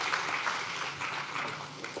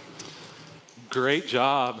Great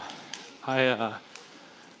job. I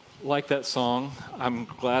like that song. I'm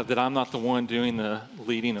glad that I'm not the one doing the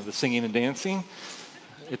leading of the singing and dancing.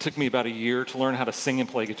 It took me about a year to learn how to sing and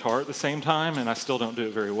play guitar at the same time, and I still don't do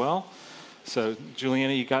it very well. So,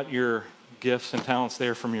 Juliana, you got your gifts and talents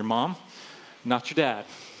there from your mom, not your dad.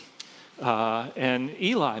 And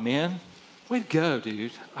Eli, man, way to go,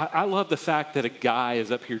 dude. I love the fact that a guy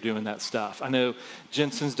is up here doing that stuff. I know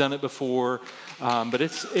Jensen's done it before, but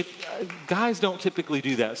guys don't typically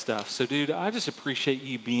do that stuff. So, dude, I just appreciate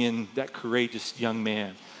you being that courageous young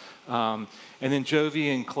man. And then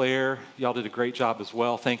Jovi and Claire, y'all did a great job as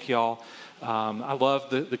well. Thank y'all. I love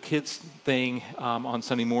the kids thing on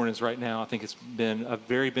Sunday mornings right now. I think it's been a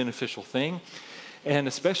very beneficial thing. And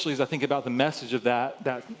especially as I think about the message of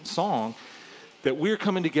that song, that we're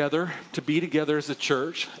coming together to be together as a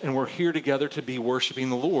church, and we're here together to be worshiping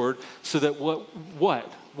the Lord, so that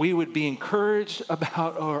what? We would be encouraged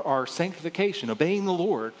about our sanctification, obeying the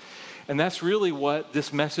Lord. And that's really what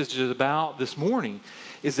this message is about this morning,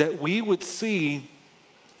 is that we would see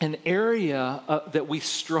an area that we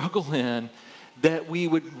struggle in, that we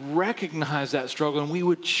would recognize that struggle, and we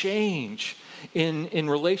would change in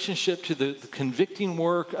relationship to the convicting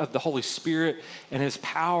work of the Holy Spirit and His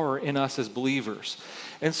power in us as believers.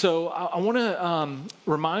 And so I want to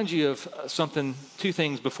remind you of two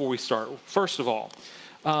things before we start. First of all,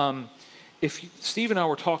 Steve and I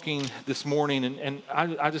were talking this morning, and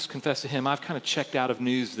I just confessed to him, I've kind of checked out of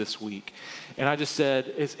news this week. And I just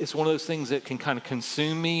said, it's one of those things that can kind of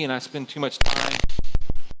consume me, and I spend too much time.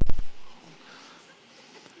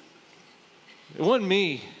 It wasn't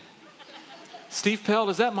me. Steve Pelt,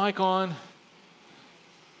 is that mic on?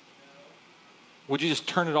 Would you just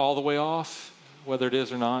turn it all the way off, whether it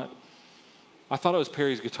is or not? I thought it was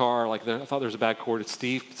Perry's guitar. I thought there was a bad chord. It's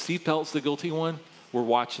Steve. Steve Pelt's the guilty one. We're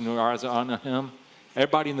watching. Our eyes are on him.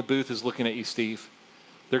 Everybody in the booth is looking at you, Steve.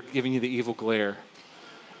 They're giving you the evil glare.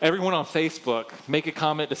 Everyone on Facebook, make a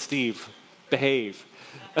comment to Steve. Behave.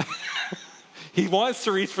 He wants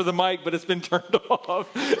to reach for the mic, but it's been turned off.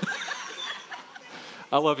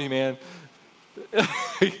 I love you, man.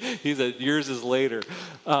 He said, yours is later.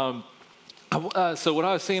 So what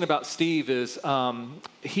I was saying about Steve is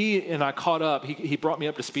he and I caught up. He brought me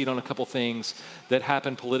up to speed on a couple things that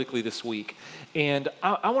happened politically this week. And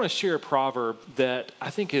I want to share a proverb that I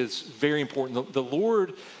think is very important. The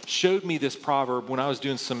Lord showed me this proverb when I was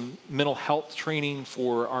doing some mental health training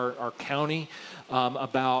for our county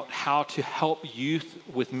about how to help youth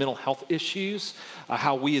with mental health issues,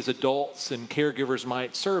 how we as adults and caregivers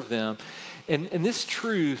might serve them. And this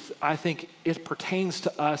truth, I think, it pertains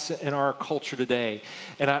to us in our culture today.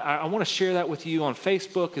 And I want to share that with you on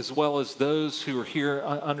Facebook, as well as those who are here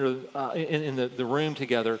in the room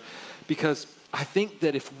together, because I think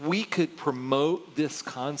that if we could promote this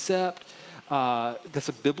concept, that's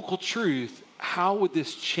a biblical truth, how would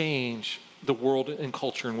this change the world and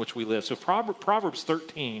culture in which we live? So Proverbs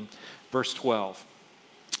 13, verse 12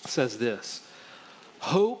 says this: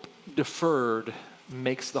 hope deferred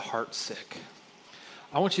makes the heart sick.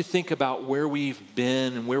 I want you to think about where we've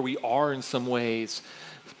been and where we are in some ways.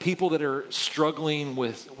 People that are struggling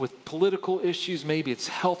with political issues, maybe it's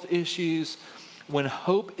health issues. When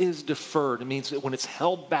hope is deferred, it means that when it's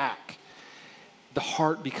held back, the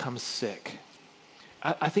heart becomes sick.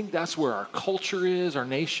 I think that's where our culture is, our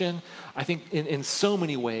nation. I think in so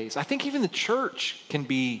many ways. I think even the church can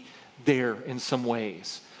be there in some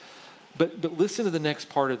ways. But listen to the next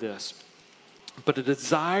part of this. But a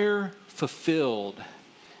desire fulfilled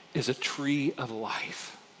is a tree of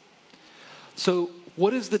life. So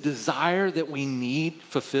what is the desire that we need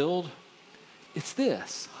fulfilled? It's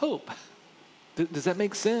this, hope. Does that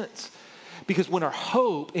make sense? Because when our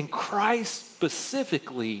hope in Christ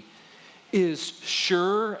specifically is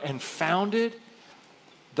sure and founded,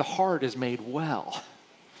 the heart is made well.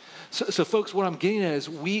 So folks, what I'm getting at is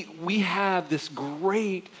we have this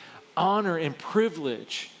great honor and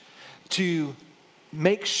privilege to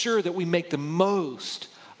make sure that we make the most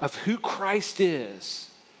of who Christ is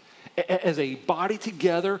as a body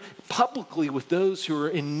together, publicly with those who are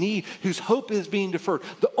in need, whose hope is being deferred.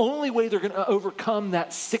 The only way they're going to overcome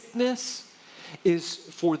that sickness is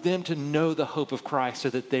for them to know the hope of Christ, so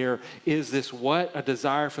that there is this a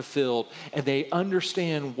desire fulfilled, and they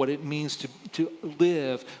understand what it means to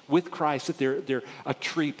live with Christ, that they're a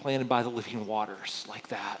tree planted by the living waters like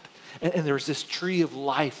that. And there's this tree of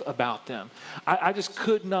life about them. I just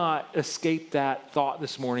could not escape that thought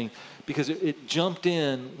this morning, because it jumped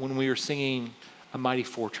in when we were singing "A Mighty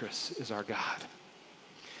Fortress is Our God."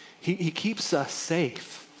 He keeps us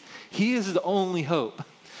safe. He is the only hope.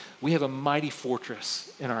 We have a mighty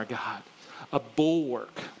fortress in our God, a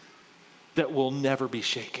bulwark that will never be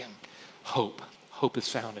shaken. Hope. Hope is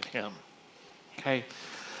found in him. Okay?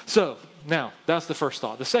 So now, that's the first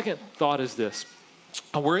thought. The second thought is this.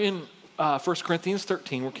 We're in 1 Corinthians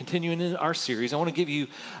 13. We're continuing in our series. I want to give you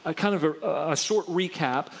a kind of a short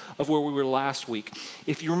recap of where we were last week.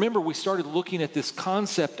 If you remember, we started looking at this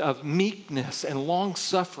concept of meekness and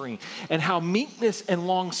long-suffering, and how meekness and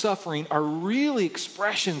long-suffering are really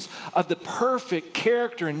expressions of the perfect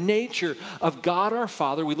character and nature of God our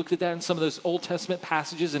Father. We looked at that in some of those Old Testament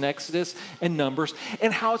passages in Exodus and Numbers,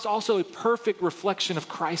 and how it's also a perfect reflection of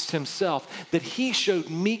Christ himself, that he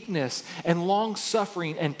showed meekness and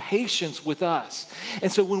long-suffering and patience with us.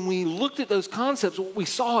 And so when we looked at those concepts, what we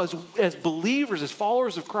saw as believers, as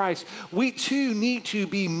followers of Christ, we too need to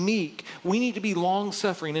be meek. We need to be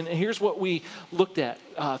long-suffering. And here's what we looked at.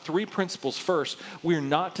 3 principles. First, we're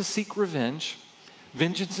not to seek revenge.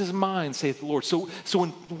 Vengeance is mine, saith the Lord. So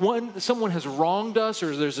when someone has wronged us,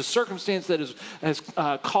 or there's a circumstance that has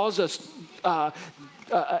caused us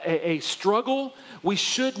a struggle, we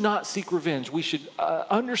should not seek revenge. We should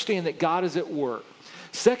understand that God is at work.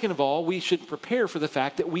 Second of all, we should prepare for the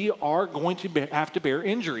fact that we are going to have to bear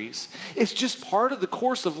injuries. It's just part of the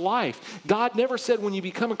course of life. God never said when you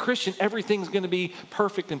become a Christian, everything's going to be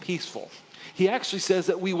perfect and peaceful. He actually says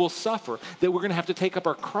that we will suffer, that we're going to have to take up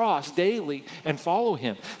our cross daily and follow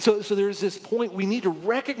him. So there's this point, we need to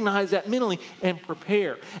recognize that mentally and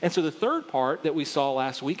prepare. And so the third part that we saw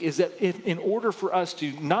last week is that in order for us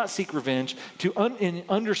to not seek revenge, in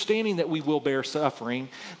understanding that we will bear suffering,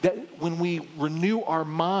 that when we renew our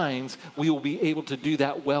minds, we will be able to do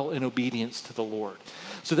that well in obedience to the Lord.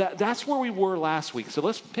 So that's where we were last week. So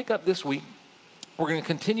let's pick up this week. We're going to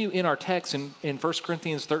continue in our text in 1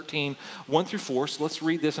 Corinthians 13, 1 through 4. So let's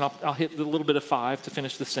read this, and I'll hit a little bit of 5 to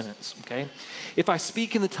finish the sentence, okay? If I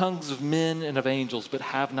speak in the tongues of men and of angels, but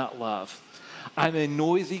have not love, I'm a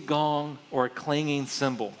noisy gong or a clanging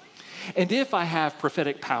cymbal. And if I have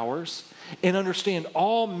prophetic powers and understand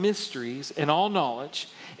all mysteries and all knowledge,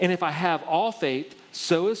 and if I have all faith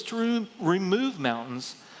so as to remove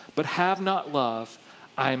mountains, but have not love,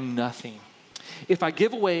 I am nothing. If I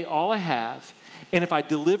give away all I have, and if I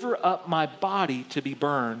deliver up my body to be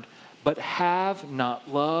burned, but have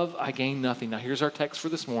not love, I gain nothing. Now here's our text for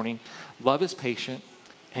this morning. Love is patient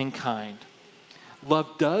and kind.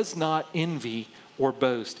 Love does not envy or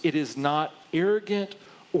boast. It is not arrogant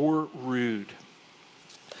or rude.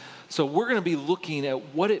 So we're going to be looking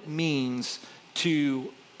at what it means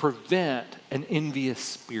to prevent an envious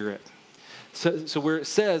spirit. So where it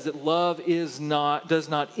says that love does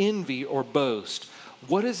not envy or boast,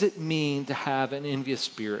 what does it mean to have an envious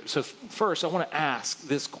spirit? So first, I want to ask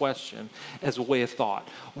this question as a way of thought.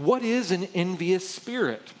 What is an envious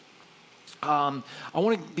spirit? I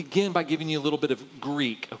want to begin by giving you a little bit of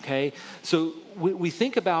Greek, okay? So we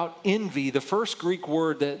think about envy. The first Greek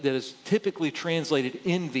word that is typically translated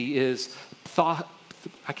envy is I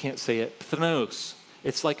can't say it, phthanos.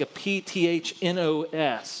 It's like a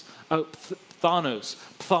P-T-H-N-O-S. Oh,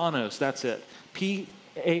 phthanos, that's it. P-T-H-O-N-O-S.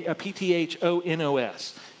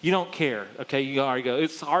 You don't care, okay? You already go,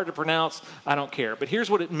 it's hard to pronounce, I don't care. But here's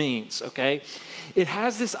what it means, okay? It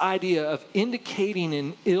has this idea of indicating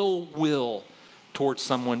an ill will towards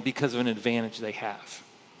someone because of an advantage they have.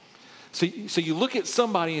 So you look at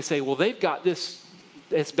somebody and say, well, they've got this,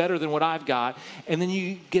 it's better than what I've got. And then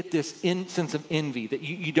you get this sense of envy, that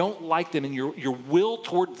you don't like them and your will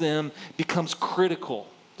toward them becomes critical.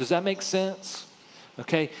 Does that make sense?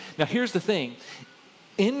 Okay, now here's the thing.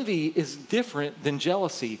 Envy is different than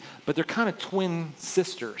jealousy, but they're kind of twin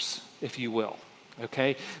sisters, if you will.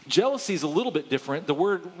 Okay, jealousy is a little bit different. The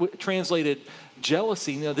word translated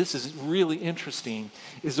jealousy, now this is really interesting,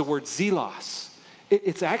 is the word zelos.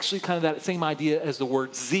 It's actually kind of that same idea as the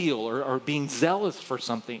word zeal or being zealous for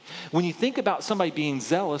something. When you think about somebody being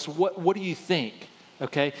zealous, what do you think?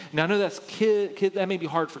 Okay, now I know that's kid that may be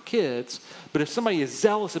hard for kids, but if somebody is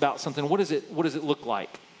zealous about something, what does it look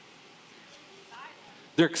like?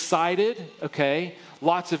 They're excited, okay,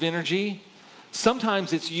 lots of energy.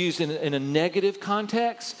 Sometimes it's used in a negative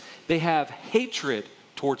context. They have hatred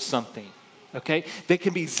towards something, okay? They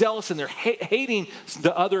can be zealous and they're hating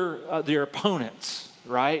their opponents,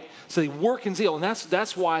 right? So they work in zeal, and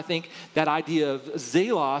that's why I think that idea of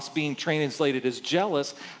zelos being translated as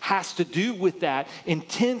jealous has to do with that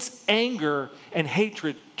intense anger and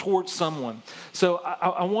hatred towards someone. So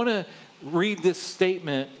I want to read this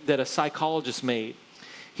statement that a psychologist made.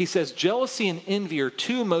 He says, jealousy and envy are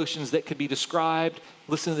two emotions that could be described,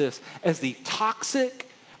 listen to this, as the toxic,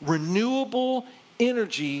 renewable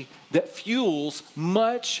energy that fuels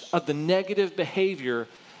much of the negative behavior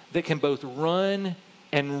that can both run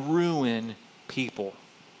and ruin people.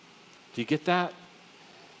 Do you get that?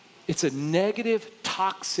 It's a negative,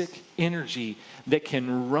 toxic energy that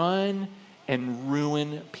can run and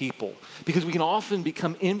ruin people. Because we can often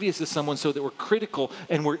become envious of someone so that we're critical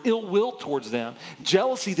and we're ill-willed towards them.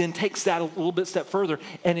 Jealousy then takes that a little bit step further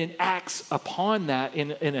and it acts upon that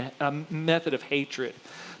in a method of hatred.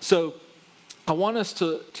 So I want us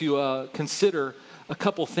to consider a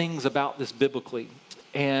couple things about this biblically.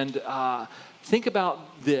 And think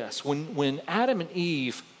about this. When Adam and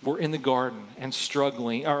Eve were in the garden and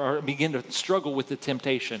struggling, or began to struggle with the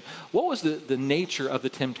temptation, what was the nature of the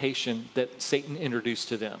temptation that Satan introduced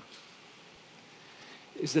to them?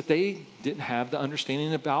 Is that they didn't have the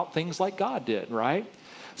understanding about things like God did, right?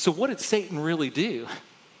 So what did Satan really do?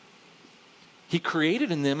 He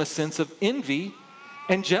created in them a sense of envy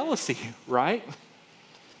and jealousy, right?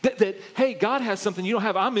 That, hey, God has something you don't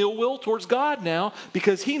have. I'm ill will towards God now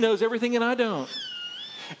because he knows everything and I don't.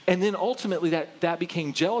 And then ultimately that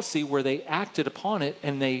became jealousy where they acted upon it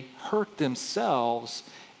and they hurt themselves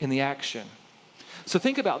in the action. So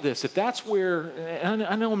think about this. If that's where, and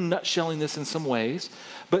I know I'm nutshelling this in some ways,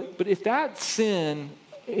 but if that sin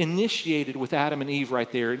initiated with Adam and Eve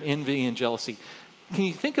right there, in envy and jealousy, can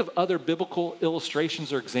you think of other biblical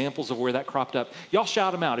illustrations or examples of where that cropped up? Y'all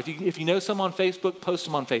shout them out. If you know some on Facebook, post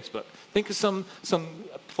them on Facebook. Think of some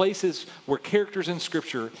places where characters in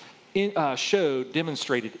Scripture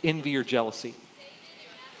demonstrated envy or jealousy.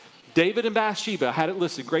 David and Bathsheba, I had it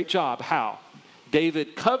listed. Great job. How?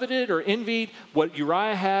 David coveted or envied what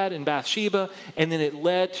Uriah had in Bathsheba, and then it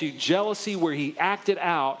led to jealousy where he acted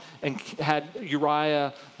out and had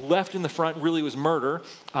Uriah left in the front. Really was murder,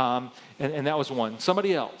 and that was one.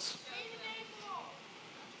 Somebody else.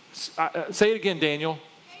 Say it again, Daniel.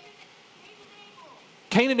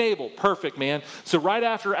 Cain and Abel. Perfect, man. So right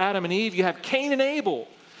after Adam and Eve, you have Cain and Abel.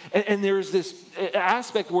 And there's this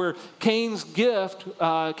aspect where Cain's gift,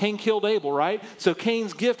 Cain killed Abel, right? So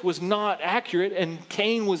Cain's gift was not accurate, and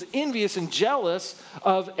Cain was envious and jealous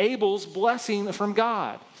of Abel's blessing from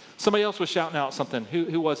God. Somebody else was shouting out something.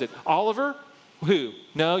 Who was it? Oliver? Who?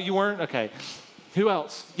 No, you weren't? Okay. Who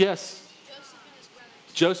else? Yes.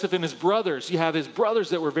 Joseph and his brothers. You have his brothers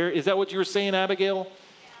that were is that what you were saying, Abigail?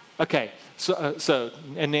 Yeah. Okay. So,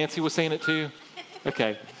 and Nancy was saying it too?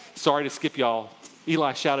 Okay. Sorry to skip y'all.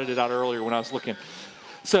 Eli shouted it out earlier when I was looking.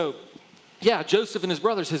 So, yeah, Joseph and his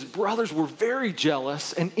brothers were very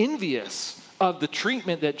jealous and envious of the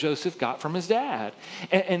treatment that Joseph got from his dad.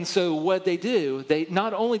 And so what they do, they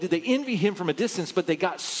not only did they envy him from a distance, but they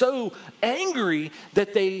got so angry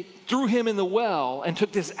that they threw him in the well and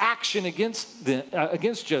took this action against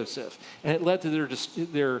Joseph. And it led to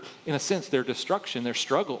their, in a sense, their destruction, their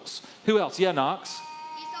struggles. Who else? Yeah, Knox?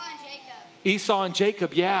 Esau and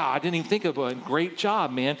Jacob, yeah, I didn't even think of it. Great job,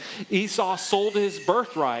 man. Esau sold his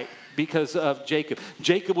birthright because of Jacob.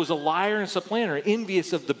 Jacob was a liar and supplanter,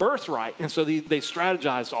 envious of the birthright. And so they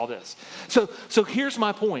strategized all this. So here's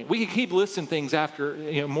my point. We can keep listing things after,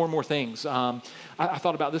 more and more things. I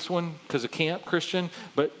thought about this one because of camp, Christian,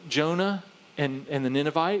 but Jonah and the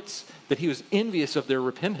Ninevites, that he was envious of their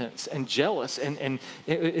repentance and jealous. And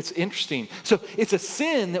it's interesting. So it's a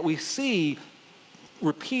sin that we see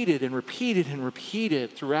repeated and repeated and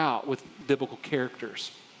repeated throughout with biblical characters.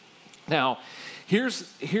 Now,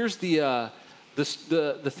 here's the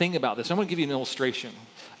thing about this. I'm going to give you an illustration.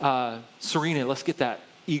 Serena, let's get that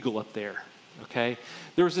eagle up there. Okay,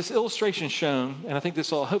 there was this illustration shown, and I think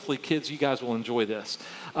this will hopefully, kids, you guys will enjoy this.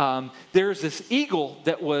 There's this eagle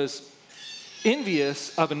that was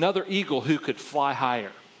envious of another eagle who could fly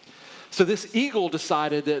higher. So this eagle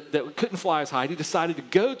decided that couldn't fly as high. He decided to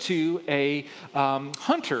go to a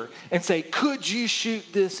hunter and say, could you shoot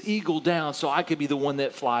this eagle down so I could be the one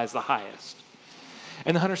that flies the highest?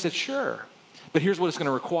 And the hunter said, sure. But here's what it's going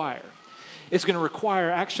to require. It's going to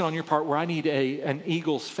require action on your part where I need an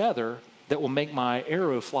eagle's feather that will make my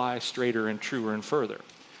arrow fly straighter and truer and further.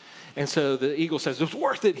 And so the eagle says, it's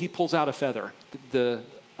worth it. He pulls out a feather. The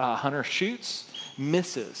hunter shoots,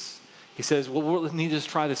 misses. He says, well, we'll need to just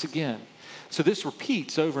try this again. So this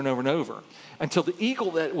repeats over and over and over until the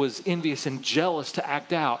eagle that was envious and jealous to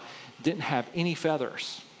act out didn't have any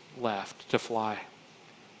feathers left to fly.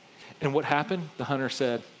 And what happened? The hunter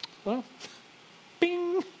said, well,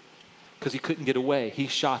 bing, because he couldn't get away. He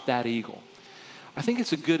shot that eagle. I think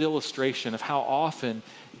it's a good illustration of how often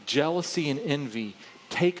jealousy and envy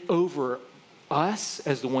take over us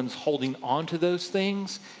as the ones holding on to those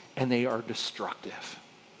things, and they are destructive.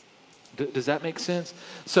 Does that make sense?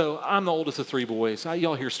 So I'm the oldest of three boys.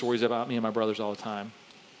 Y'all hear stories about me and my brothers all the time.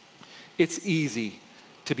 It's easy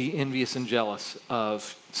to be envious and jealous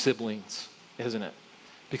of siblings, isn't it?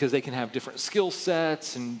 because they can have different skill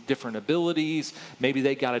sets and different abilities. Maybe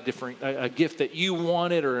they got a gift that you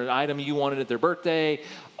wanted or an item you wanted at their birthday.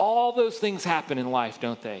 All those things happen in life,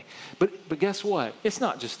 don't they? But guess what? It's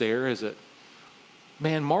not just there, is it?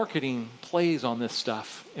 Man, marketing plays on this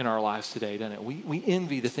stuff in our lives today, doesn't it? We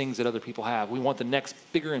envy the things that other people have. We want the next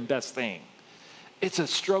bigger and best thing. It's a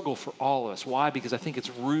struggle for all of us. Why? Because I think it's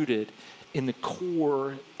rooted in the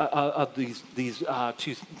core of these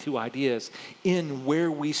two ideas, in where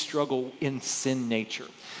we struggle in sin nature.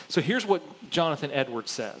 So here's what Jonathan Edwards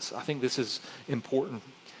says. I think this is important.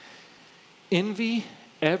 Envy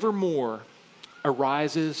evermore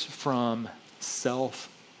arises from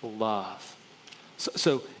self-love.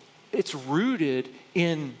 So it's rooted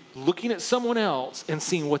in looking at someone else and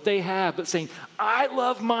seeing what they have, but saying, I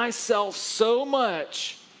love myself so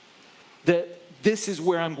much that this is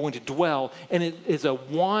where I'm going to dwell. And it is a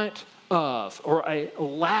want of, or a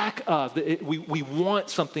lack of. We want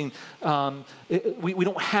something. We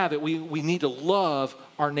don't have it. We need to love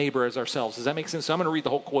our neighbor as ourselves. Does that make sense? So I'm going to read the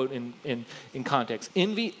whole quote in context.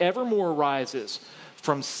 Envy evermore arises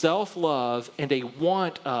from self-love and a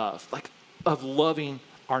want of loving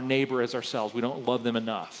our neighbor as ourselves. We don't love them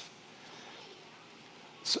enough.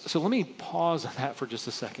 So let me pause on that for just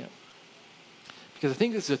a second. Because I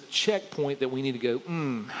think this is a checkpoint that we need to go,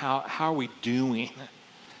 how are we doing?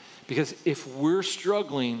 Because if we're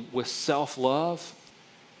struggling with self-love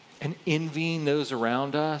and envying those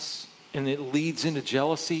around us, and it leads into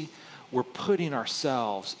jealousy, we're putting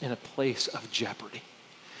ourselves in a place of jeopardy.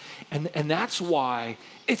 And that's why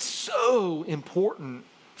it's so important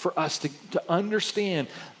for us to understand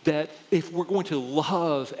that if we're going to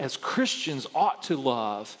love as Christians ought to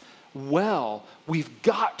love, well, we've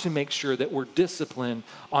got to make sure that we're disciplined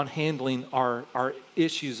on handling our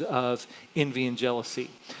issues of envy and jealousy.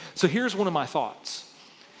 So here's one of my thoughts.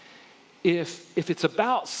 If it's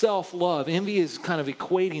about self-love, envy is kind of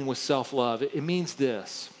equating with self-love. It means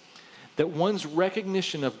this, that one's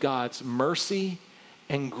recognition of God's mercy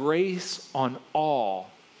and grace on all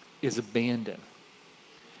is abandoned.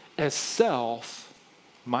 As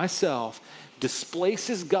myself,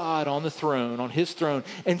 displaces God on the throne, on his throne,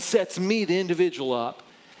 and sets me, the individual, up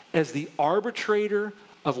as the arbitrator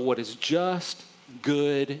of what is just,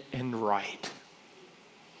 good, and right.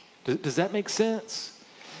 Does that make sense?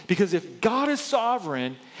 Because if God is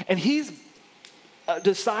sovereign and he's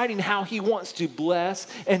deciding how he wants to bless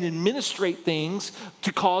and administrate things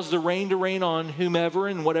to cause the rain to rain on whomever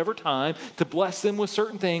in whatever time, to bless them with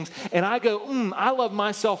certain things, and I go, I love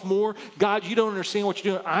myself more. God, you don't understand what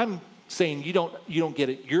you're doing. I'm saying you don't get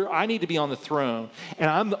it. I need to be on the throne, and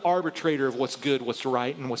I'm the arbitrator of what's good, what's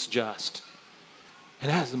right, and what's just. And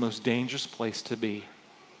that is the most dangerous place to be.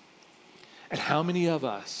 And how many of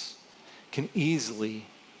us can easily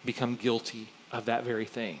become guilty of that very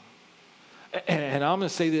thing? And I'm going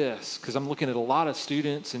to say this, because I'm looking at a lot of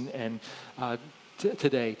students and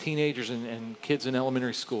today, teenagers and kids in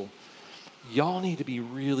elementary school. Y'all need to be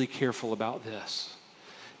really careful about this,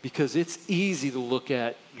 because it's easy to look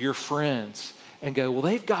at your friends and go, well,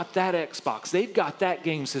 they've got that Xbox, they've got that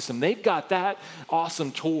game system, they've got that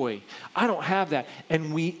awesome toy. I don't have that.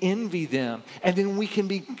 And we envy them. And then we can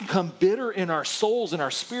become bitter in our souls and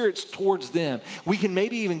our spirits towards them. We can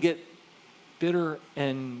maybe even get bitter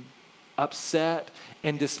and upset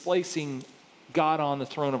and displacing God on the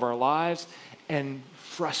throne of our lives and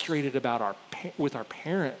frustrated about with our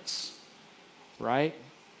parents, right?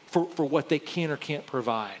 For what they can or can't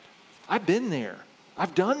provide. I've been there.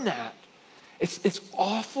 I've done that. It's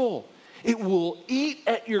awful. It will eat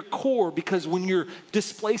at your core, because when you're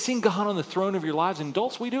displacing God on the throne of your lives, and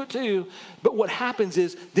adults, we do it too, but what happens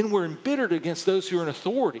is then we're embittered against those who are in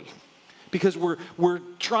authority, because we're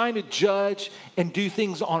trying to judge and do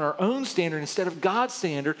things on our own standard instead of God's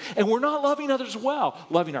standard, and we're not loving others well,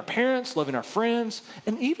 loving our parents, loving our friends,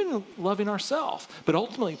 and even loving ourselves. But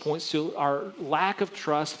ultimately it points to our lack of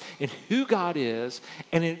trust in who God is,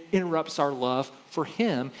 and it interrupts our love for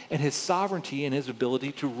him and his sovereignty and his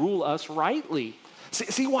ability to rule us rightly.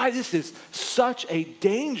 See why this is such a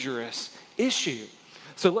dangerous issue.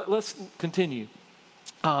 So let's continue.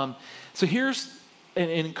 So here's an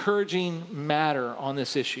encouraging matter on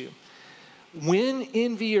this issue. When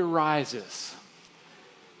envy arises,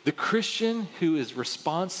 the Christian who is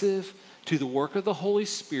responsive to the work of the Holy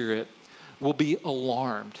Spirit will be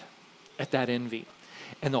alarmed at that envy,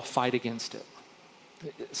 and they'll fight against it.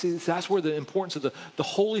 See, that's where the importance of the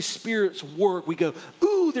Holy Spirit's work, we go,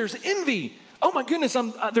 ooh, there's envy. Oh my goodness,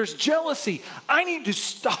 there's jealousy. I need to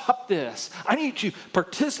stop this. I need to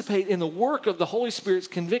participate in the work of the Holy Spirit's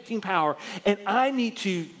convicting power, and I need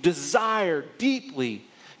to desire deeply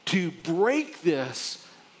to break this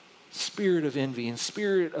spirit of envy and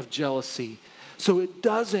spirit of jealousy, so it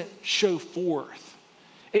doesn't show forth.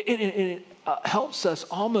 It helps us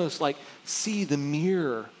almost like see the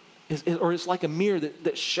mirror, or it's like a mirror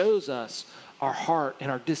that shows us our heart and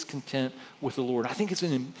our discontent with the Lord. I think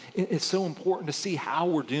it's so important to see how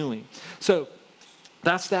we're doing. So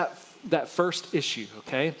that's that first issue,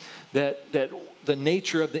 okay? That the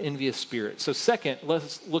nature of the envious spirit. So second,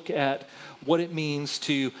 let's look at what it means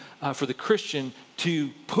to for the Christian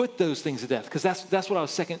to put those things to death, because that's what I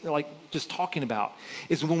was just talking about,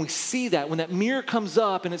 is when we see that, when that mirror comes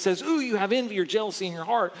up and it says, ooh, you have envy or jealousy in your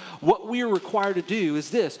heart, what we are required to do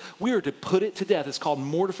is this: we are to put it to death. It's called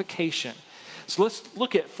mortification. So let's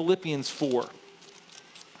look at Philippians 4.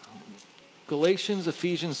 Galatians,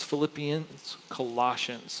 Ephesians, Philippians,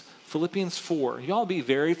 Colossians. Philippians 4. Y'all be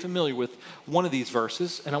very familiar with one of these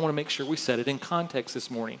verses, and I want to make sure we set it in context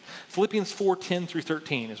this morning. Philippians 4, 10 through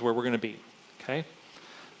 13 is where we're going to be, okay?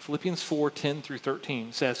 Philippians 4, 10 through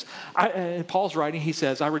 13 says, Paul's writing, he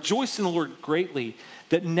says, I rejoice in the Lord greatly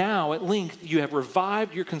that now at length you have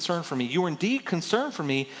revived your concern for me. You were indeed concerned for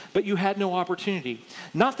me, but you had no opportunity.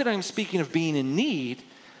 Not that I'm speaking of being in need.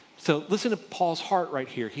 So listen to Paul's heart right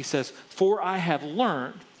here. He says, for I have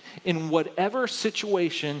learned in whatever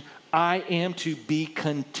situation I am to be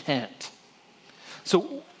content.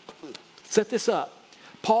 So set this up.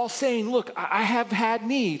 Paul's saying, look, I have had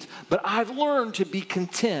needs, but I've learned to be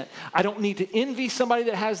content. I don't need to envy somebody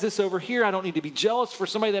that has this over here. I don't need to be jealous for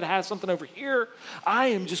somebody that has something over here. I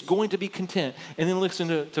am just going to be content. And then listen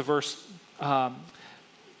to verse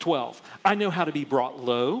 12. I know how to be brought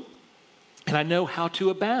low, and I know how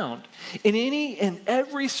to abound. In any and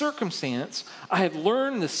every circumstance, I have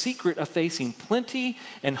learned the secret of facing plenty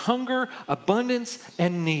and hunger, abundance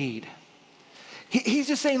and need. He's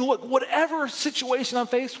just saying, look, whatever situation I'm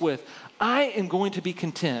faced with, I am going to be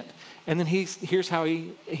content. And then here's how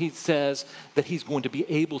he says that he's going to be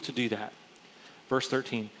able to do that. Verse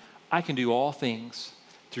 13, I can do all things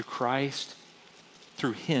through Christ,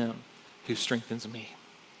 through him who strengthens me.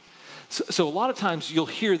 So a lot of times you'll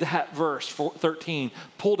hear that verse 13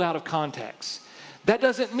 pulled out of context. That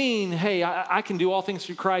doesn't mean, hey, I can do all things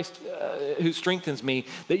through Christ who strengthens me,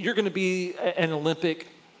 that you're going to be an Olympic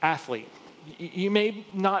athlete. You may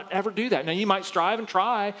not ever do that. Now, you might strive and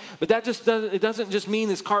try, but it doesn't just mean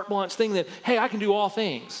this carte blanche thing that, hey, I can do all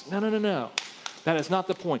things. No. That is not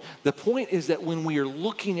the point. The point is that when we are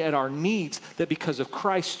looking at our needs, that because of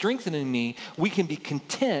Christ strengthening me, we can be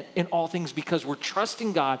content in all things because we're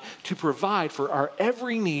trusting God to provide for our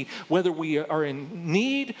every need, whether we are in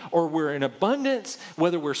need or we're in abundance,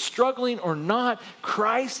 whether we're struggling or not.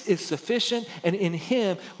 Christ is sufficient, and in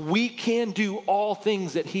him, we can do all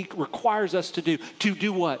things that he requires us to do. To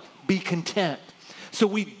do what? Be content. So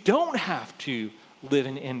we don't have to live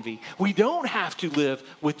in envy. We don't have to live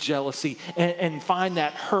with jealousy and find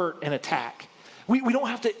that hurt and attack. We don't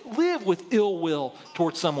have to live with ill will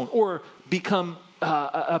towards someone or become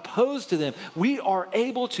opposed to them. We are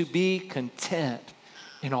able to be content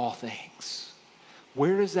in all things.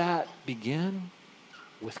 Where does that begin?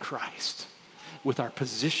 With Christ. With our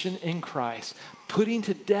position in Christ, putting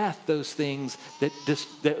to death those things that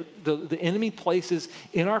the enemy places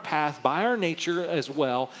in our path by our nature as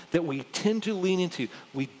well, that we tend to lean into.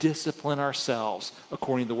 We discipline ourselves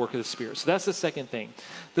according to the work of the Spirit. So that's the second thing.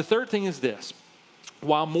 The third thing is this.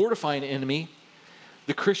 While mortifying an enemy,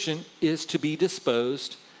 the Christian is to be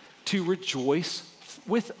disposed to rejoice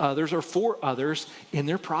with others or for others in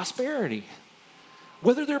their prosperity,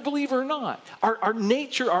 whether they're a believer or not. Our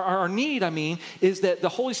nature, our need, is that the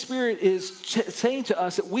Holy Spirit is saying to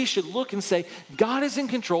us that we should look and say, God is in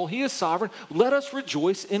control. He is sovereign. Let us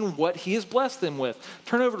rejoice in what he has blessed them with.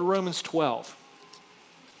 Turn over to Romans 12,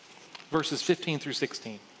 verses 15 through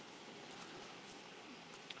 16.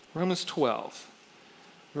 Romans 12,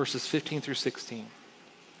 verses 15 through 16.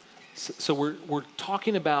 So we're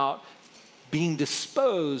talking about being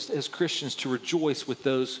disposed as Christians to rejoice with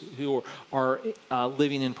those who are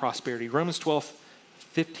living in prosperity. Romans 12,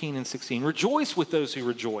 15 and 16. Rejoice with those who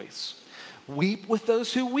rejoice. Weep with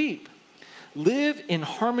those who weep. Live in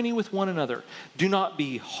harmony with one another. Do not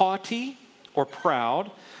be haughty or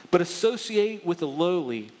proud, but associate with the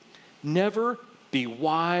lowly. Never be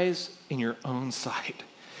wise in your own sight.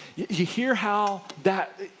 You hear how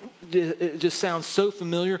that it just sounds so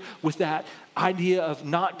familiar with that idea of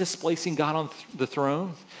not displacing God on the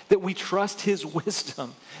throne, that we trust his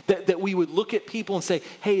wisdom, that we would look at people and say,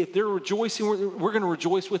 hey, if they're rejoicing, we're going to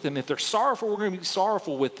rejoice with them. If they're sorrowful, we're going to be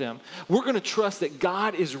sorrowful with them. We're going to trust that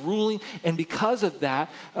God is ruling, and because of that,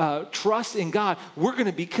 trust in God, we're going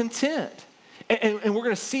to be content. And we're going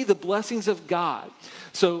to see the blessings of God.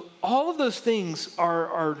 So all of those things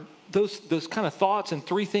are those kind of thoughts and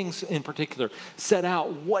three things in particular set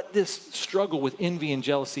out what this struggle with envy and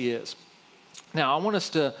jealousy is. Now, I want us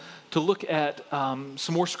to look at some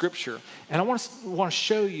more scripture, and I want to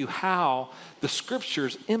show you how the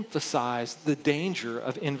scriptures emphasize the danger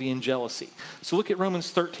of envy and jealousy. So look at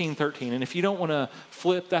Romans 13:13, and if you don't want to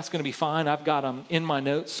flip, that's going to be fine. I've got them in my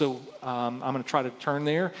notes, so I'm going to try to turn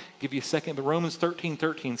there, give you a second. But Romans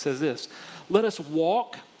 13:13 says this: Let us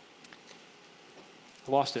walk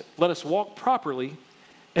properly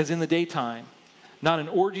as in the daytime, not in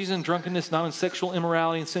orgies and drunkenness, not in sexual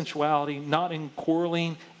immorality and sensuality, not in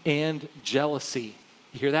quarreling and jealousy.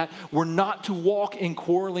 You hear that? We're not to walk in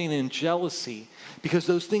quarreling and jealousy because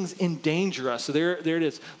those things endanger us. So there it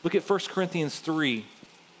is. Look at 1 Corinthians 3.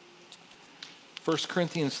 1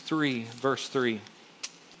 Corinthians 3, verse 3.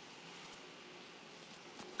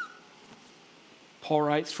 Paul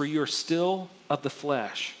writes, "For you are still of the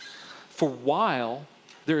flesh. For while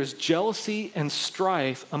there is jealousy and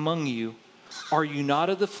strife among you, are you not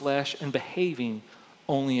of the flesh and behaving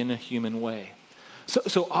only in a human way?"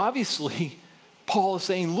 So obviously, Paul is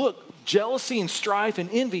saying, look, jealousy and strife and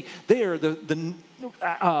envy, they are the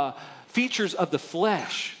features of the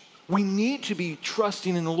flesh. We need to be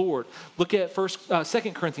trusting in the Lord. Look at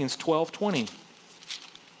 2 Corinthians 12:20.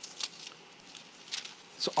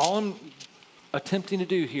 So all I'm attempting to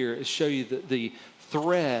do here is show you the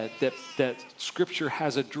thread that Scripture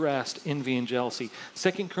has addressed envy and jealousy.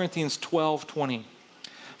 2 Corinthians 12:20.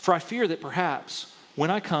 "For I fear that perhaps when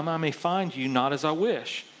I come, I may find you not as I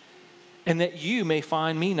wish, and that you may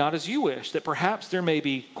find me not as you wish, that perhaps there may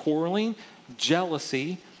be quarreling,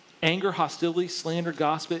 jealousy, anger, hostility, slander,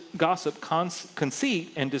 gossip,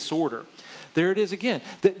 conceit, and disorder." There it is again,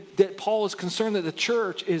 that Paul is concerned that the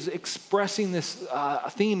church is expressing this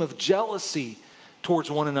theme of jealousy towards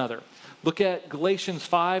one another. Look at Galatians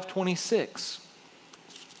 5:26.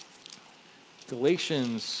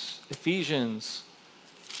 Galatians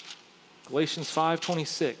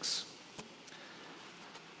 5:26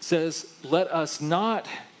 says, "Let us not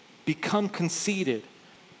become conceited,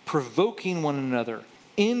 provoking one another,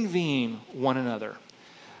 envying one another."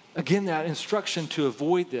 Again, that instruction to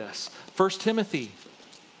avoid this. 1 Timothy,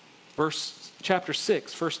 chapter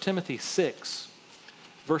 6, 1 Timothy 6,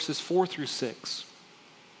 verses 4 through 6.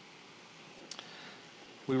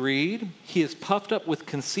 We read, "He is puffed up with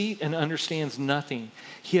conceit and understands nothing.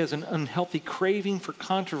 He has an unhealthy craving for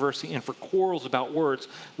controversy and for quarrels about words,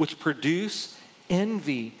 which produce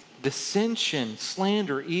envy, dissension,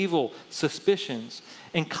 slander, evil suspicions,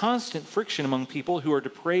 and constant friction among people who are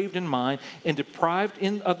depraved in mind and deprived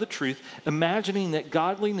of the truth, imagining that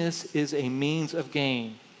godliness is a means of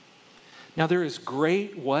gain." Now there is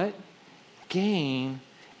great what? Gain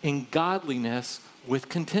in godliness with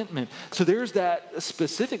contentment. So there's that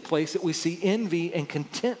specific place that we see envy and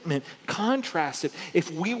contentment contrasted.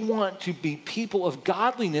 If we want to be people of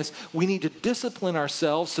godliness, we need to discipline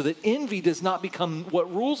ourselves so that envy does not become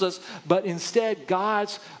what rules us, but instead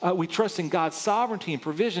we trust in God's sovereignty and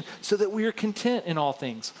provision so that we are content in all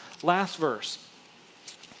things. Last verse.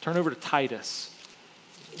 Turn over to Titus.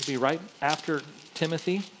 It'll be right after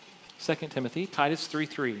Timothy, 2 Timothy, Titus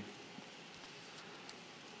 3:3.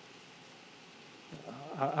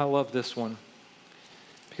 I love this one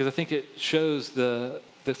because I think it shows the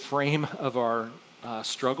frame of our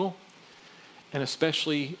struggle, and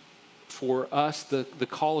especially for us, the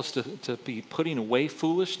call is to be putting away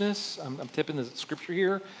foolishness. I'm tipping the scripture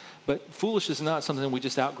here, but foolishness is not something we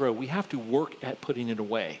just outgrow. We have to work at putting it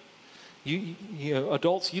away. You know,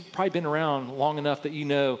 adults, you've probably been around long enough that you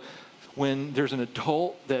know when there's an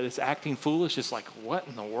adult that is acting foolish, it's like, what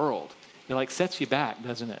in the world? It like sets you back,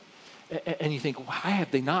 doesn't it? And you think, why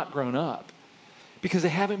have they not grown up? Because they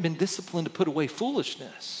haven't been disciplined to put away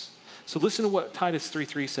foolishness. So listen to what Titus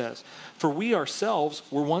 3:3 says. "For we ourselves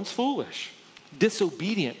were once foolish,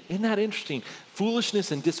 disobedient." Isn't that interesting?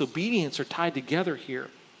 Foolishness and disobedience are tied together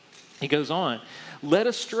here. He goes on, "Led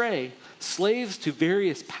astray, slaves to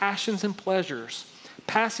various passions and pleasures,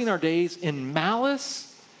 passing our days in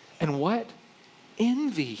malice and what?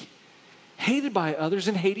 Envy, hated by others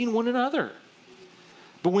and hating one another.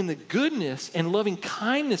 But when the goodness and loving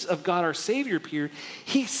kindness of God our Savior appeared,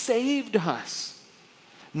 He saved us,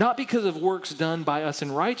 not because of works done by us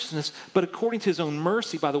in righteousness, but according to His own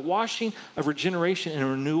mercy by the washing of regeneration and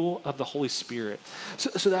renewal of the Holy Spirit."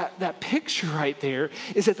 So that picture right there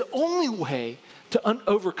is that the only way to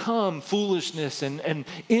overcome foolishness and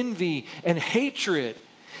envy and hatred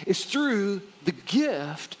is through the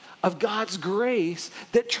gift of God's grace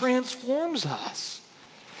that transforms us.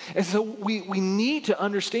 And so we need to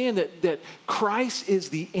understand that Christ is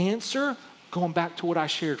the answer, going back to what I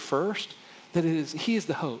shared first, that He is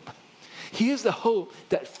the hope. He is the hope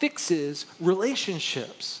that fixes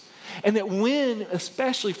relationships. And that when,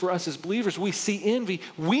 especially for us as believers, we see envy,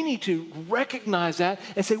 we need to recognize that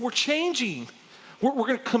and say, we're changing. We're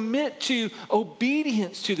going to commit to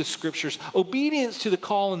obedience to the scriptures, obedience to the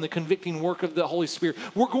call and the convicting work of the Holy Spirit.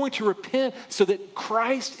 We're going to repent so that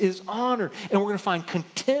Christ is honored, and we're going to find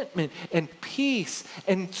contentment and peace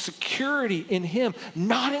and security in him,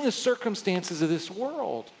 not in the circumstances of this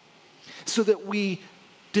world, so that we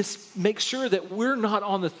just make sure that we're not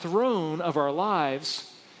on the throne of our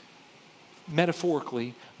lives,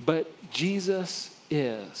 metaphorically, but Jesus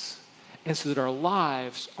is. And so that our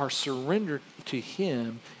lives are surrendered to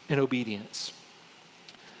him in obedience.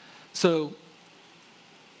 So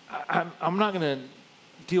I'm not going to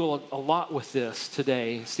deal a lot with this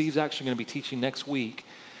today. Steve's actually going to be teaching next week.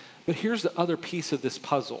 But here's the other piece of this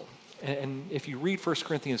puzzle. And if you read 1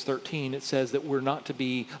 Corinthians 13, it says that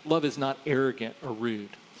love is not arrogant or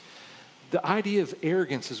rude. The idea of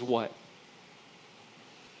arrogance is what?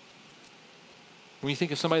 When you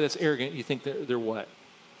think of somebody that's arrogant, you think they're what?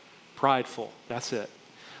 Prideful. That's it.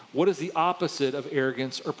 What is the opposite of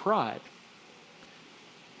arrogance or pride?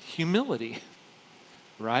 Humility,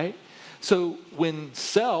 right? So when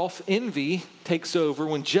envy takes over,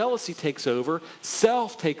 when jealousy takes over,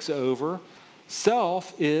 self takes over,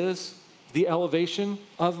 self is the elevation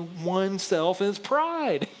of oneself and it's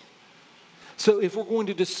pride. So if we're going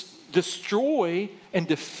to destroy and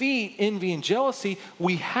defeat envy and jealousy,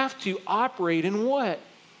 we have to operate in what?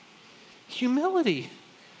 Humility.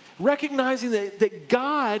 Recognizing that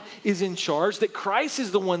God is in charge, that Christ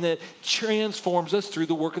is the one that transforms us through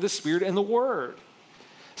the work of the Spirit and the Word.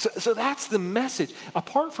 So that's the message.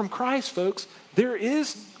 Apart from Christ, folks,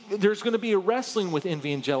 there's going to be a wrestling with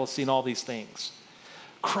envy and jealousy and all these things.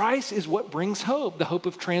 Christ is what brings hope, the hope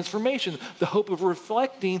of transformation, the hope of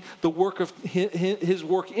reflecting the work of his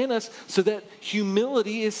work in us so that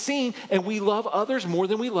humility is seen and we love others more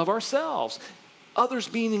than we love ourselves. Others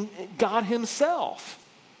being God himself.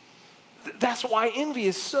 That's why envy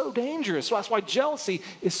is so dangerous. That's why jealousy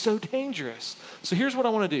is so dangerous. So here's what I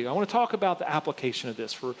want to do. I want to talk about the application of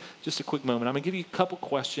this for just a quick moment. I'm going to give you a couple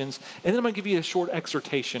questions, and then I'm going to give you a short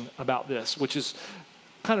exhortation about this, which is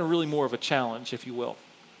kind of really more of a challenge, if you will.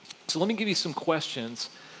 So let me give you some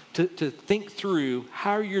questions to think through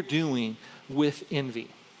how you're doing with envy.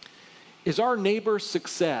 Is our neighbor's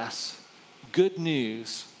success good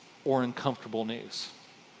news or uncomfortable news?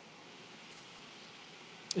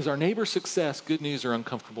 Is our neighbor's success good news or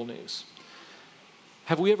uncomfortable news?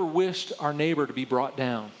 Have we ever wished our neighbor to be brought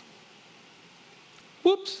down?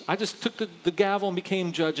 Whoops, I just took the gavel and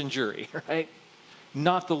became judge and jury, right?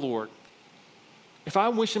 Not the Lord. If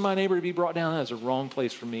I'm wishing my neighbor to be brought down, that is a wrong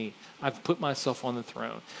place for me. I've put myself on the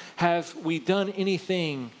throne. Have we done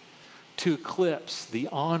anything to eclipse the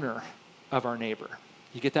honor of our neighbor?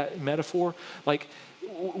 You get that metaphor? Like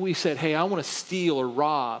we said, hey, I want to steal or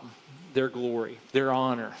rob their glory, their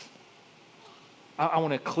honor. I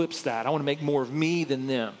want to eclipse that. I want to make more of me than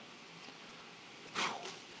them.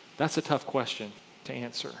 That's a tough question to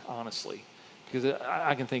answer, honestly, because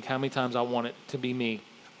I can think how many times I want it to be me.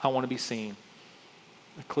 I want to be seen.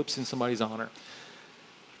 Eclipsing somebody's honor.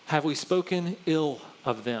 Have we spoken ill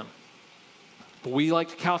of them? We like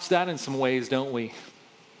to couch that in some ways, don't we?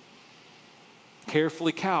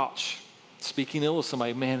 Carefully couch. Speaking ill of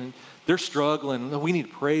somebody, man, they're struggling. We need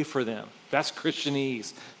to pray for them. That's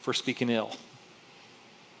Christianese for speaking ill.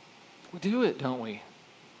 We do it, don't we?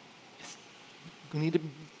 We need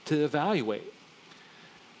to evaluate.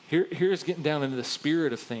 Here's getting down into the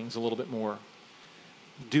spirit of things a little bit more.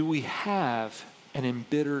 Do we have an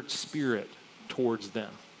embittered spirit towards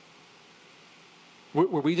them? Where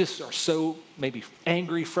we just are so maybe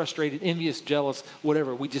angry, frustrated, envious, jealous,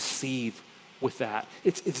 whatever. We just seethe with that.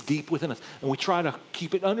 It's deep within us. And we try to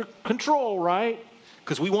keep it under control, right?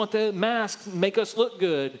 Because we want the mask to make us look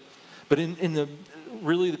good. But in the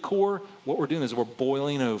core, what we're doing is we're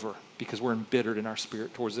boiling over because we're embittered in our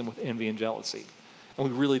spirit towards them with envy and jealousy. And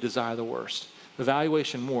we really desire the worst.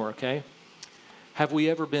 Evaluation more, okay? Have we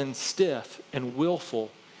ever been stiff and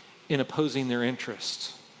willful in opposing their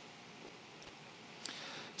interests?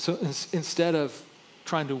 So instead of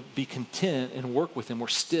trying to be content and work with them, we're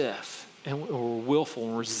stiff and we're willful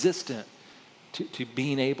and resistant to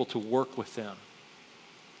being able to work with them.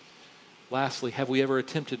 Lastly, have we ever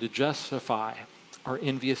attempted to justify our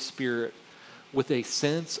envious spirit with a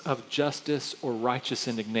sense of justice or righteous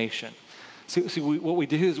indignation? See, what we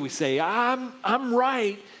do is we say, I'm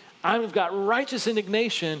right. I've got righteous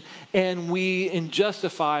indignation, and we attempt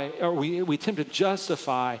to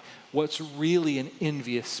justify what's really an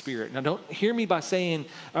envious spirit. Now, don't hear me by saying,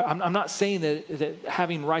 I'm not saying that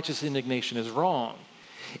having righteous indignation is wrong.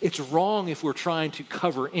 It's wrong if we're trying to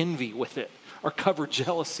cover envy with it or cover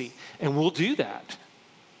jealousy, and we'll do that.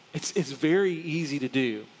 It's very easy to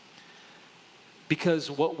do,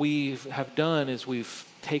 because what we have done is we've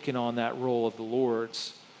taken on that role of the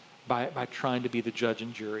Lord's by trying to be the judge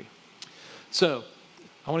and jury. So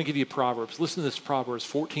I want to give you Proverbs. Listen to this, Proverbs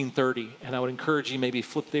 14:30, and I would encourage you maybe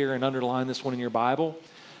flip there and underline this one in your Bible.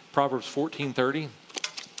 Proverbs 14:30.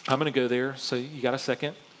 I'm going to go there, so you got a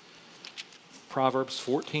second. Proverbs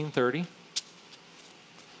 14:30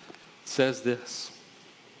 says this: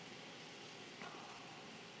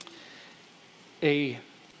 a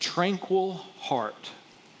tranquil heart.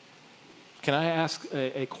 Can I ask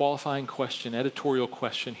a qualifying question, editorial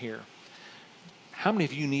question here? How many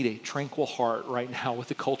of you need a tranquil heart right now with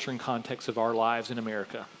the culture and context of our lives in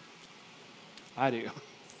America? I do.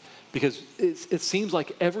 Because it seems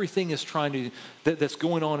like everything is that's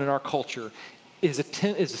going on in our culture is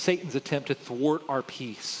Satan's attempt to thwart our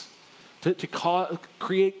peace, to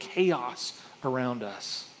create chaos around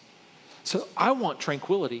us. So I want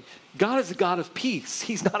tranquility. God is a God of peace.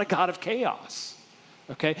 He's not a God of chaos.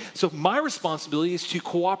 Okay? So my responsibility is to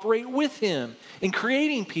cooperate with him in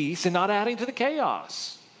creating peace and not adding to the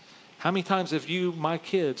chaos. How many times have you, my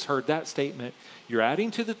kids, heard that statement? You're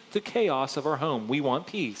adding to the chaos of our home. We want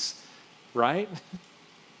peace, right?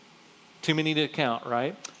 Too many to count,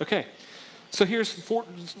 right? Okay. So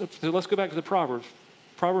let's go back to the Proverbs.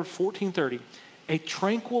 Proverbs 14:30. A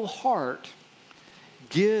tranquil heart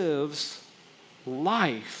gives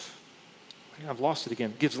life. I've lost it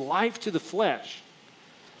again. Gives life to the flesh.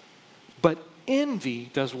 But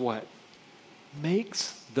envy does what?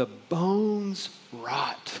 Makes the bones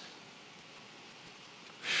rot.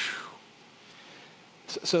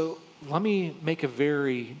 So let me make a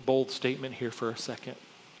very bold statement here for a second.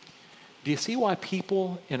 Do you see why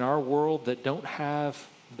people in our world that don't have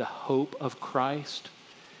the hope of Christ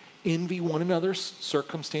envy one another's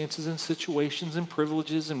circumstances and situations and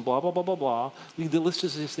privileges and blah, blah, blah, blah, blah? The list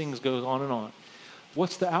of these things goes on and on.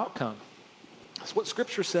 What's the outcome? That's what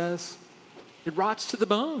Scripture says. It rots to the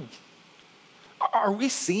bone. Are we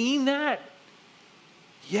seeing that?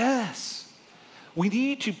 Yes. We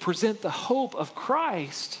need to present the hope of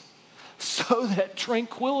Christ so that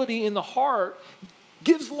tranquility in the heart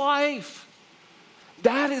gives life.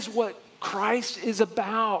 That is what Christ is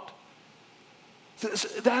about.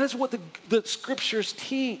 That is what the Scriptures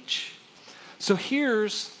teach. So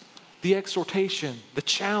here's the exhortation, the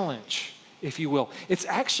challenge, if you will. It's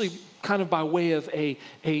actually kind of by way of a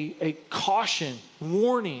caution,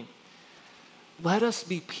 warning. Let us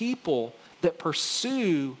be people that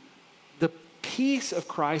pursue the peace of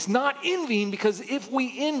Christ, not envying, because if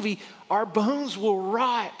we envy, our bones will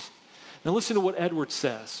rot. Now listen to what Edwards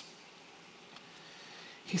says.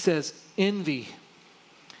 He says, envy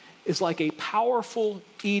is like a powerful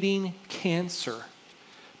eating cancer,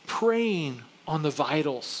 preying on the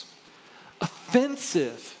vitals,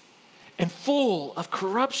 offensive and full of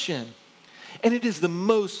corruption. And it is the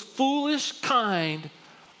most foolish kind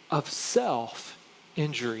of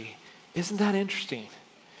self-injury. Isn't that interesting?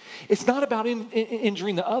 It's not about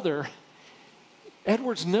injuring the other.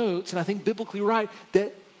 Edwards notes, and I think biblically right,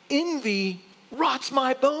 that envy rots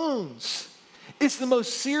my bones. It's the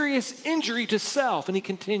most serious injury to self. And he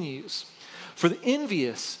continues, for the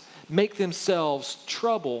envious make themselves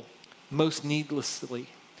trouble most needlessly,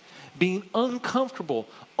 being uncomfortable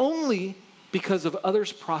only because of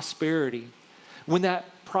others' prosperity, when that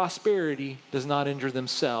prosperity does not injure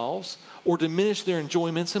themselves or diminish their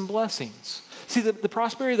enjoyments and blessings. See, the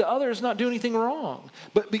prosperity of the other is not doing anything wrong,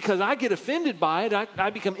 but because I get offended by it, I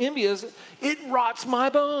become envious, it rots my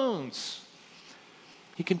bones.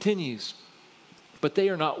 He continues, but they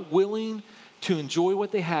are not willing to enjoy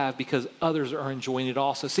what they have because others are enjoying it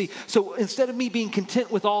also. See, so instead of me being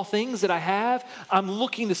content with all things that I have, I'm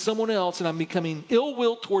looking to someone else and I'm becoming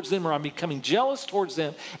ill-willed towards them, or I'm becoming jealous towards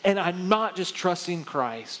them, and I'm not just trusting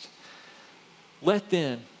Christ. Let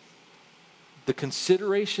then the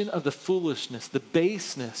consideration of the foolishness, the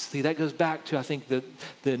baseness, see, that goes back to, I think, the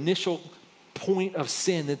initial point of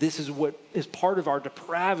sin, that this is what is part of our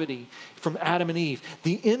depravity from Adam and Eve.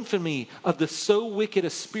 The infamy of the so wicked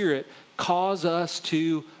a spirit cause us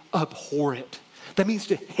to abhor it. That means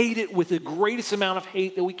to hate it with the greatest amount of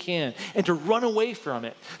hate that we can and to run away from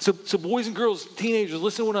it. So boys and girls, teenagers,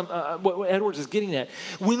 listen to what Edwards is getting at.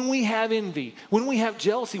 When we have envy, when we have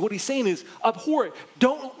jealousy, what he's saying is abhor it.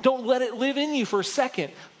 Don't let it live in you for a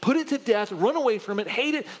second. Put it to death, run away from it,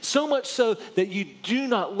 hate it so much so that you do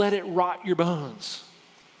not let it rot your bones.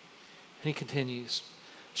 And he continues,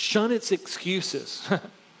 shun its excuses.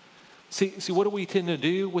 See, what do we tend to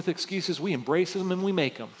do with excuses? We embrace them and we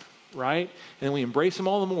make them, right? And then we embrace them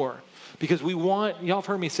all the more because we want, y'all have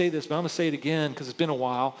heard me say this, but I'm going to say it again because it's been a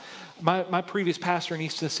while. My previous pastor in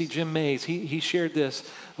East Tennessee, Jim Mays, he shared this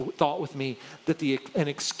thought with me that an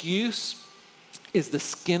excuse is the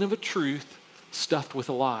skin of a truth stuffed with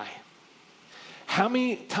a lie. How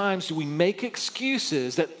many times do we make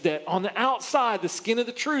excuses that on the outside, the skin of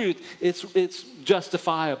the truth, it's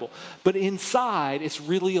justifiable, but inside it's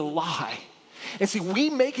really a lie? And see, we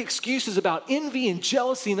make excuses about envy and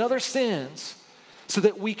jealousy and other sins so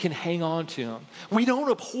that we can hang on to them. We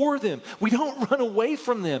don't abhor them. We don't run away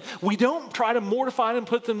from them. We don't try to mortify them and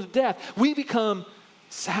put them to death. We become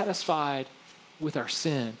satisfied with our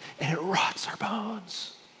sin, and it rots our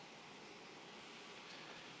bones.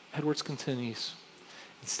 Edwards continues,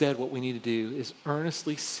 instead, what we need to do is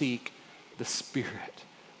earnestly seek the spirit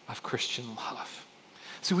of Christian love.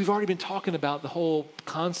 See, we've already been talking about the whole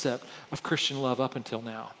concept of Christian love up until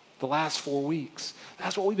now, the last 4 weeks.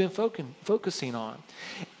 That's what we've been focusing on.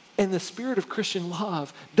 And the spirit of Christian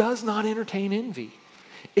love does not entertain envy.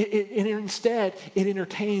 Instead, it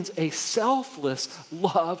entertains a selfless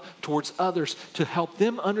love towards others to help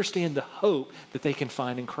them understand the hope that they can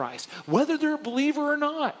find in Christ, whether they're a believer or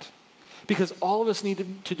not. Because all of us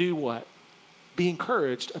need to do what? Be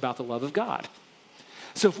encouraged about the love of God.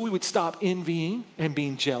 So if we would stop envying and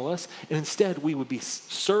being jealous, and instead we would be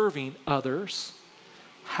serving others,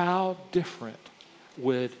 how different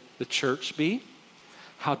would the church be?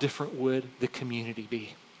 How different would the community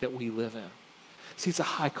be that we live in? See, it's a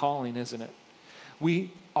high calling, isn't it?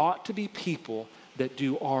 We ought to be people that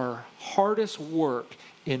do our hardest work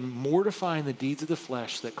in mortifying the deeds of the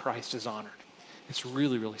flesh that Christ has honored. It's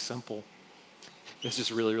really, really simple. It's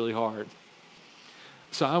just really, really hard.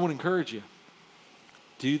 So I would encourage you,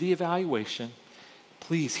 do the evaluation.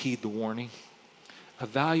 Please heed the warning.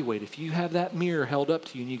 Evaluate. If you have that mirror held up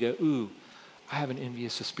to you and you go, ooh, I have an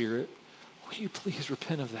envious spirit, will you please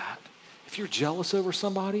repent of that? If you're jealous over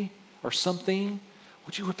somebody or something,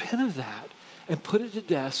 would you repent of that and put it to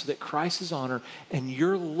death so that Christ is honored and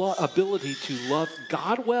your ability to love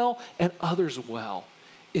God well and others well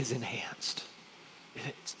is enhanced?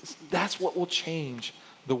 That's what will change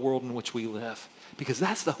the world in which we live, because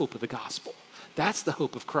that's the hope of the gospel. That's the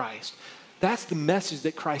hope of Christ. That's the message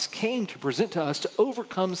that Christ came to present to us to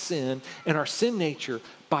overcome sin and our sin nature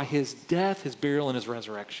by his death, his burial, and his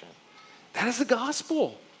resurrection. That is the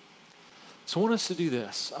gospel. So I want us to do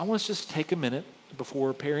this. I want us just to take a minute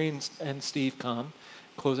before Perry and Steve come,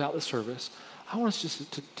 close out the service. I want us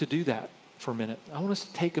just to do that for a minute. I want us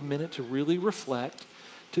to take a minute to really reflect,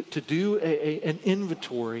 to do an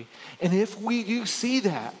inventory. And if you see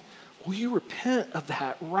that, will you repent of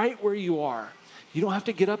that right where you are? You don't have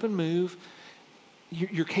to get up and move.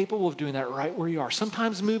 You're capable of doing that right where you are.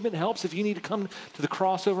 Sometimes movement helps. If you need to come to the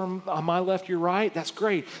crossover on my left, your right, that's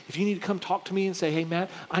great. If you need to come talk to me and say, hey, Matt,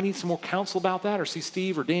 I need some more counsel about that, or see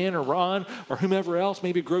Steve or Dan or Ron or whomever else,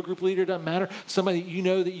 maybe a grow group leader, doesn't matter, somebody that you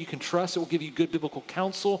know that you can trust that will give you good biblical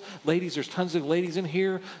counsel. Ladies, there's tons of ladies in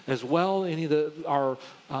here as well. Any of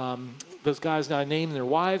those guys that I named and their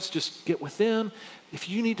wives, just get with them. If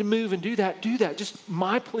you need to move and do that, do that. Just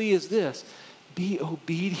my plea is this: be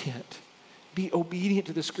obedient. Be obedient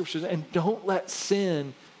to the scriptures and don't let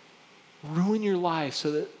sin ruin your life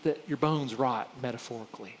so that your bones rot,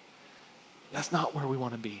 metaphorically. That's not where we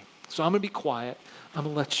want to be. So I'm going to be quiet. I'm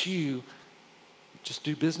going to let you just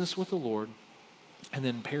do business with the Lord, and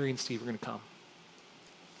then Perry and Steve are going to come.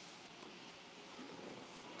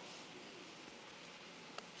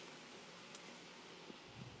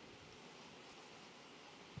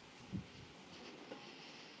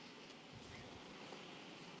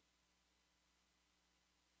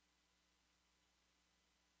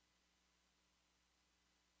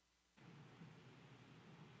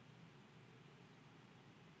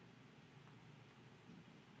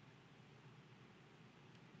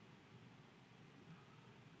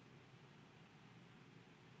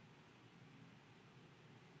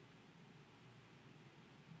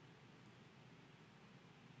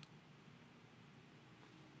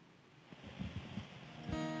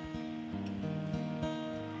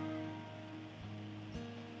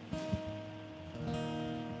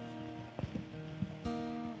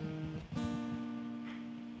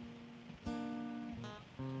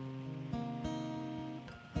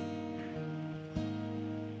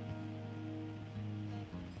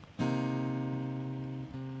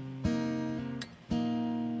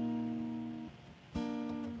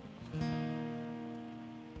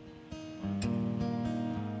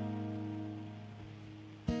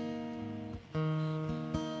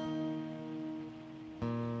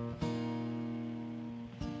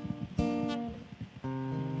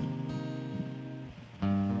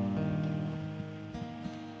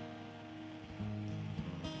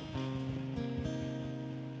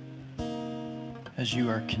 as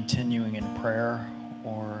you are continuing in prayer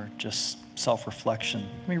or just self-reflection,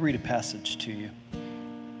 let me read a passage to you.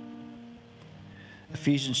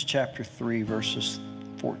 Ephesians chapter 3, verses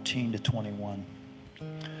 14 to 21.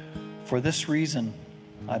 For this reason,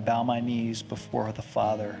 I bow my knees before the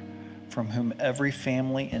Father, from whom every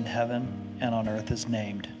family in heaven and on earth is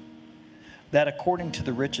named, that according to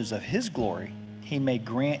the riches of his glory, he may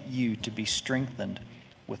grant you to be strengthened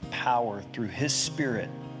with power through his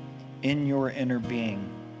Spirit in your inner being,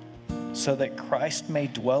 so that Christ may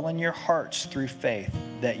dwell in your hearts through faith,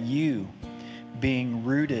 that you, being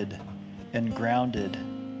rooted and grounded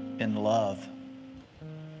in love,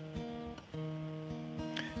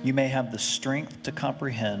 you may have the strength to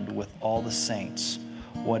comprehend with all the saints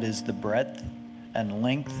what is the breadth and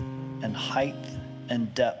length and height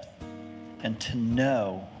and depth, and to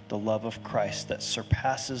know the love of Christ that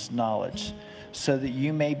surpasses knowledge, so that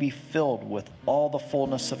you may be filled with all the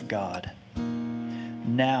fullness of God.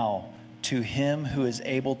 Now, to him who is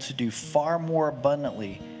able to do far more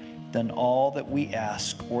abundantly than all that we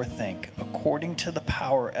ask or think, according to the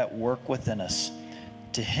power at work within us,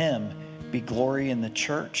 to him be glory in the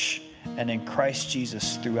church and in Christ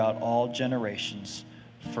Jesus throughout all generations,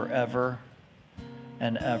 forever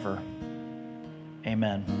and ever.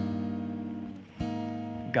 Amen.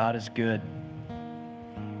 God is good.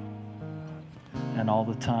 And all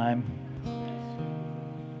the time.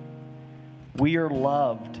 We are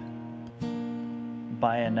loved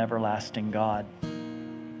by an everlasting God.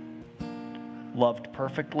 Loved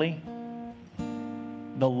perfectly.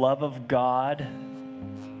 The love of God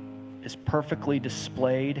is perfectly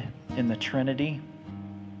displayed in the Trinity.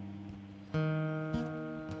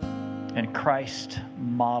 And Christ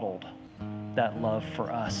modeled that love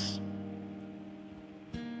for us.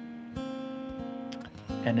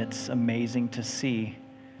 And it's amazing to see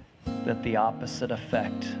that the opposite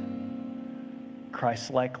effect,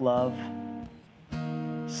 Christ-like love,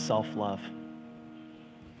 self-love,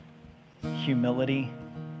 humility,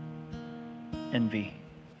 envy.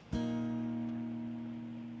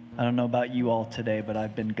 I don't know about you all today, but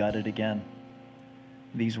I've been gutted again.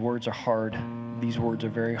 These words are hard. These words are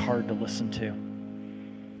very hard to listen to.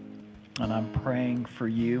 And I'm praying for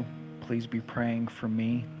you. Please be praying for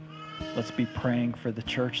me. Let's be praying for the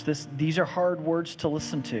church. These are hard words to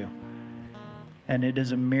listen to. And it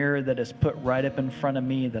is a mirror that is put right up in front of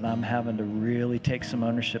me that I'm having to really take some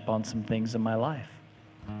ownership on some things in my life.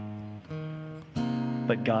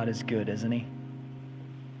 But God is good, isn't he?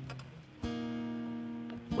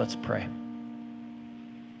 Let's pray.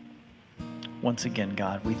 Once again,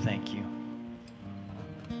 God, we thank you.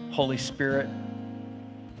 Holy Spirit,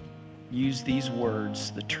 use these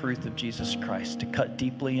words, the truth of Jesus Christ, to cut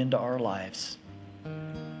deeply into our lives,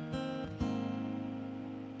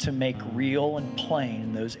 to make real and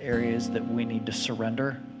plain those areas that we need to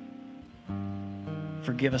surrender.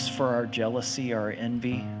 Forgive us for our jealousy, our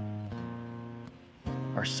envy,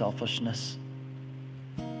 our selfishness.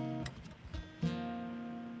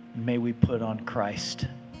 May we put on Christ.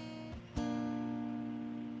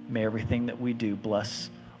 May everything that we do bless,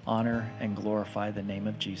 honor, and glorify the name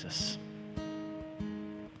of Jesus.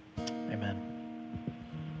 Amen.